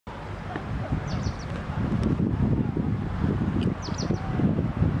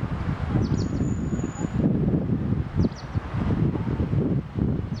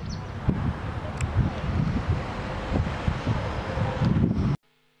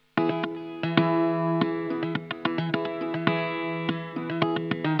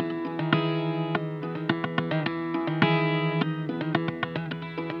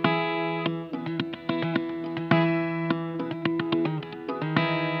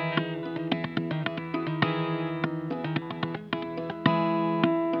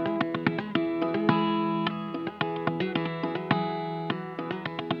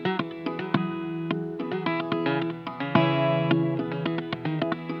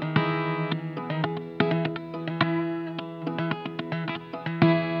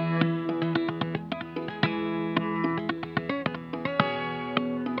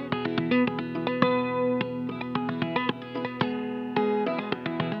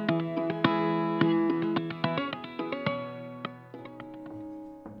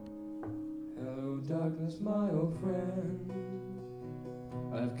Because my old friend,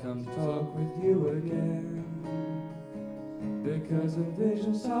 I've come to talk with you again. Because a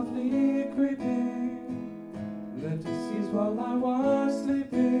vision softly creeping left its seeds while I was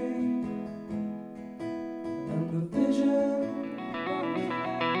sleeping. And the vision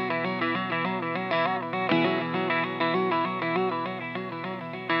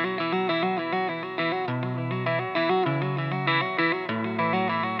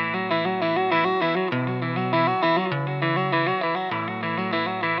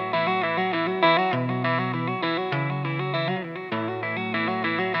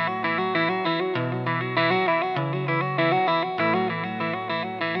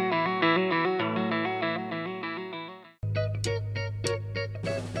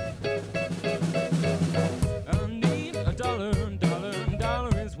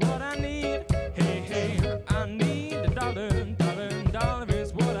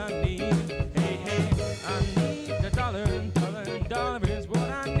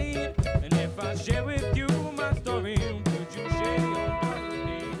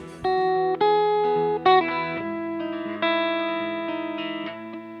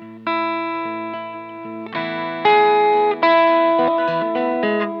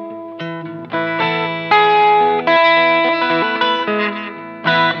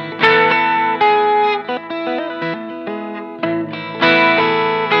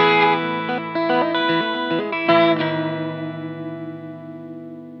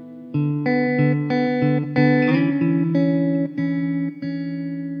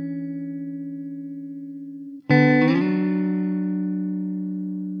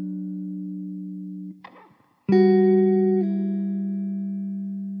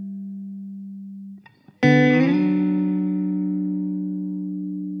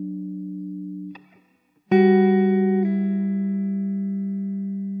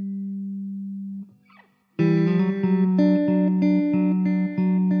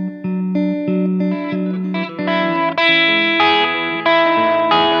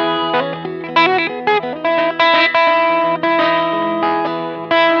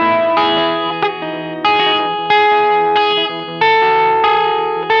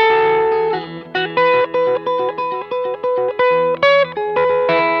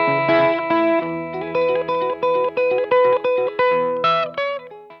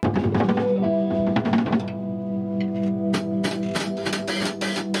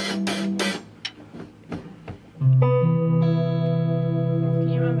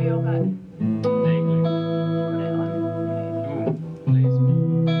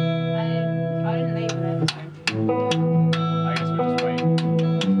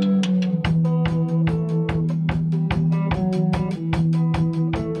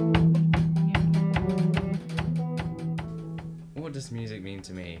What does music mean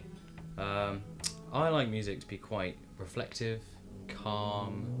to me? I like music to be quite reflective,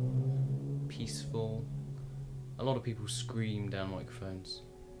 calm, peaceful. A lot of people scream down microphones.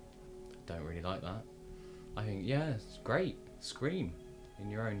 Don't really like that. I think, yeah, it's great. Scream in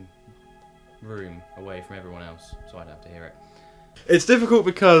your own room away from everyone else, so I'd have to hear it. It's difficult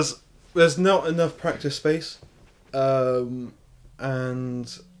because there's not enough practice space, and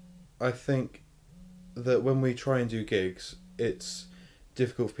I think that when we try and do gigs, it's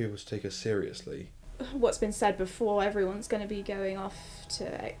difficult for people to take us seriously. What's been said before, everyone's going to be going off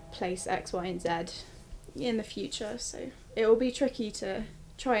to place X, Y and Z in the future, so it will be tricky to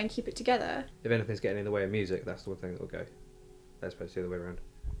try and keep it together. If anything's getting in the way of music, that's the one thing that will go, as opposed to the other way around.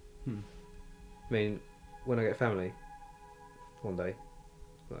 I mean, when I get family one day,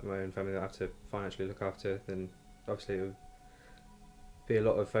 like my own family that I have to financially look after, then obviously it would be a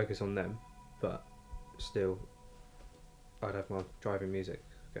lot of focus on them, but still I'd have my driving music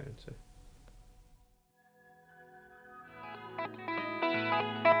going, so